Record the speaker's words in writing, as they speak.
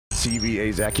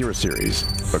CVA's Accura Series,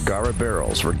 Bagara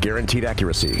barrels for guaranteed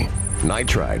accuracy,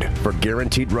 nitride for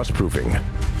guaranteed rust proofing,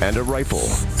 and a rifle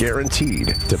guaranteed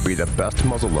to be the best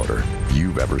muzzleloader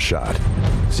you've ever shot.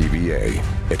 CVA,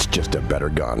 it's just a better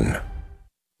gun.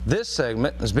 This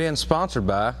segment is being sponsored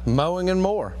by Mowing and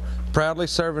More, proudly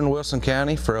serving Wilson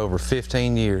County for over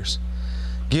 15 years.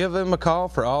 Give them a call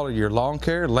for all of your lawn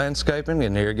care, landscaping,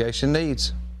 and irrigation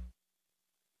needs.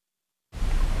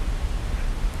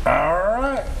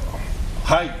 Alright.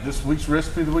 Hey, this week's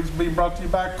recipe of the week is being brought to you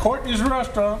by Courtney's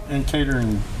Restaurant and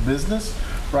Catering Business,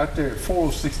 right there at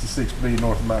 4066B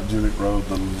North of Mount Juliet Road,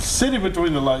 the city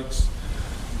between the lakes.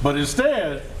 But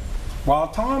instead, while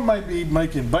Tom may be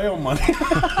making bail money,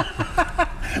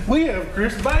 we have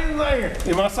Chris Bain there.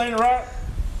 Am I saying it right?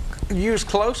 You was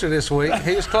closer this week.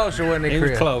 He was closer, wasn't he, Chris? He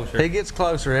was closer. He gets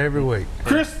closer every week.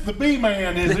 Chris the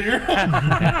B-Man is here.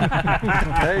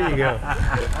 There you go.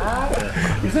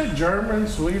 Is that German,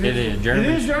 Swedish? It is German.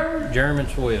 It is German? German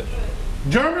Swiss.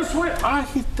 German Swiss? I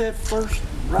hit that first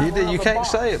right You did. You can't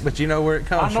say it, but you know where it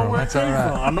comes from. That's all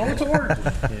right. I know it's a word.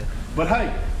 Yeah. But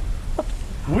hey,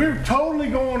 we're totally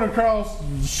going across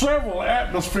several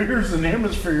atmospheres and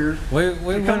hemispheres. We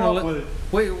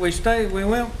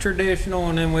went traditional,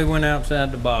 and then we went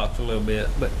outside the box a little bit.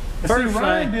 But first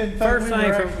Ryan didn't think we were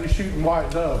actually shooting white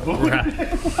dove. Right.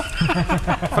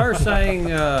 First thing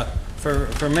for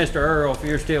Mr. Earl, if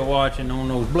you're still watching on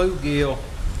those bluegill,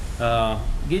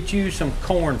 get you some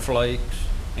corn flakes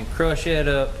and crush that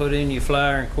up. Put in your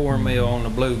flour and cornmeal on the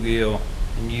bluegill,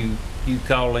 and you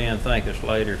call in. Thank us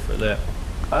later for that one.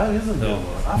 That is a good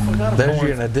one. I forgot about There's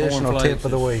your additional tip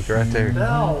of the week right there.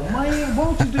 No, man, why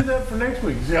don't you do that for next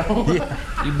week, Joe?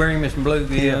 Yeah. You bring me some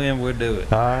bluegill in, we'll do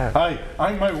it. All right. Hey,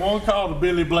 I can make one call to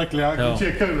Billy Blakely. I'll get you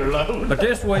a cooler load. But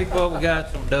this week, well, we got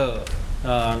some dove.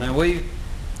 Now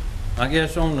I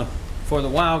guess for the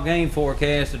wild game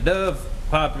forecast, the dove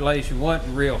population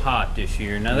wasn't real hot this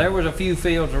year. Now there was a few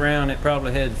fields around that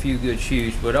probably had a few good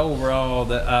shoots, but overall,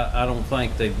 I don't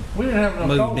think they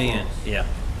moved in. Yeah.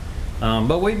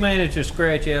 But we managed to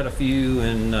scratch out a few,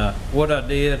 and what I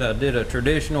did a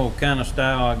traditional kind of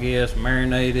style, I guess,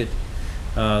 marinated.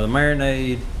 The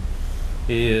marinade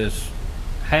is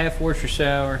half Worcestershire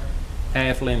sour,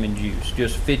 half lemon juice,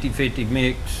 just 50-50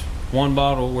 mix. 1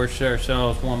 bottle of Worcestershire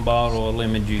sauce, 1 bottle of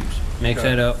lemon juice. Mix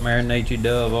that up, marinate your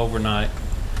dove overnight.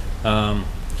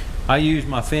 I use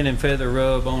my fin and feather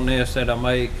rub on this that I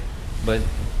make, but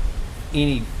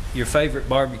your favorite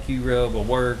barbecue rub will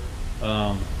work.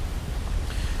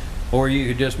 Or you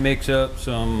could just mix up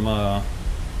some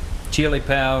chili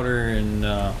powder and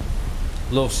a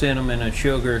little cinnamon and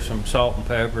sugar, some salt and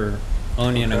pepper,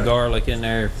 onion and garlic in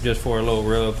there just for a little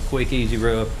rub, quick, easy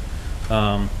rub.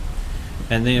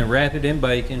 And then wrap it in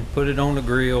bacon, put it on the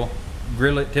grill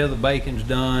it till the bacon's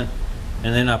done,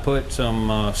 and then I put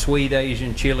some sweet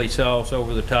Asian chili sauce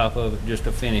over the top of it just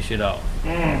to finish it off.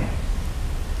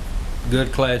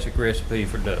 Good classic recipe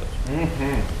for doves.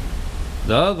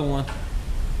 The other one,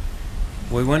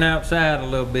 we went outside a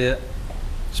little bit.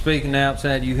 Speaking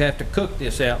outside, you have to cook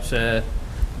this outside.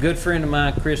 Good friend of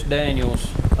mine, Chris Daniels,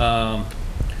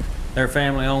 their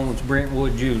family owns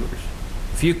Brentwood Jewelers.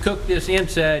 If you cook this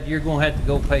inside, you're gonna have to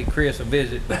go pay Chris a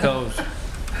visit because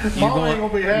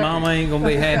Mama ain't gonna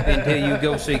be happy until you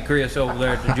go see Chris over there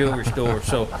at the jewelry store.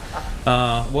 So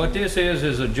what this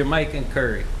is a Jamaican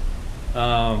curry.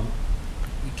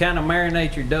 You kind of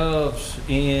marinate your doves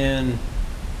in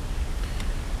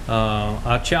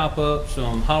I chop up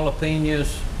some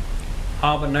jalapenos,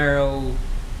 habanero,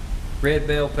 red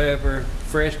bell pepper,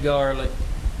 fresh garlic,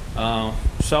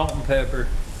 salt and pepper.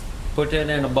 Put that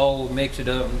in a bowl, mix it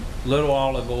up, little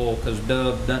olive oil, because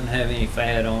dove doesn't have any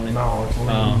fat on it. No, it's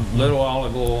lean. Little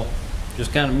olive oil.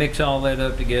 Just kind of mix all that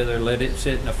up together, let it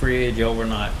sit in the fridge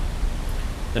overnight.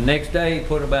 The next day,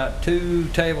 put about 2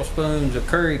 tablespoons of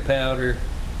curry powder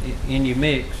in your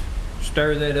mix.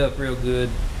 Stir that up real good.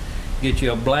 Get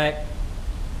you a black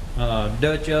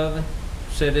Dutch oven,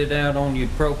 set it out on your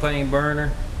propane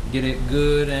burner, get it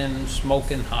good and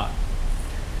smoking hot.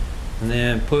 And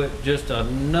then put just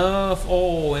enough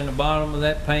oil in the bottom of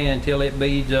that pan till it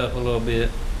beads up a little bit,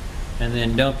 and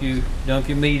then dump your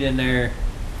meat in there.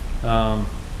 Kind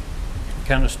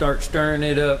of start stirring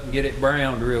it up and get it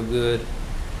browned real good.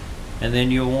 And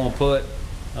then you'll want to put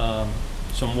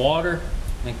some water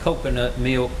and coconut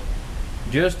milk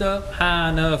just up high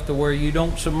enough to where you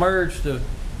don't submerge the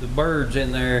birds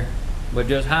in there, but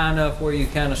just high enough where you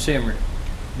kind of simmer it.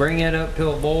 Bring it up to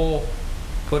a boil,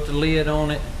 put the lid on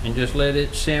it, and just let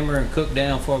it simmer and cook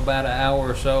down for about an hour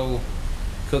or so.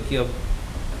 Cook you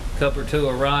a cup or 2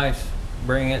 of rice,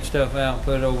 bring that stuff out,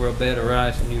 put it over a bed of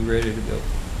rice, and you're ready to go.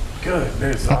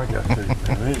 Goodness, I got to tell you,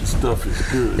 man, that stuff is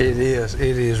good. It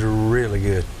is really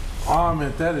good. I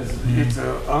mean, that is, it's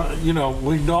a, you know,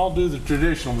 we can all do the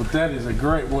traditional, but that is a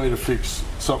great way to fix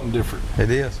something different. It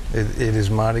is. It is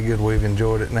mighty good. We've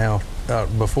enjoyed it now.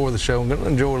 Before the show, I'm going to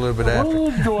enjoy a little bit after. We'll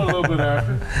enjoy a little bit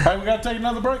after. Hey, we got to take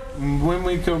another break. When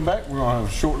we come back, we're going to have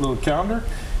a short little calendar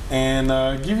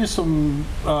and give you some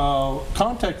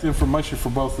contact information for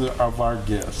both of our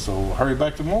guests. So hurry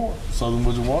back to more Southern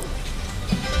Woods and Water.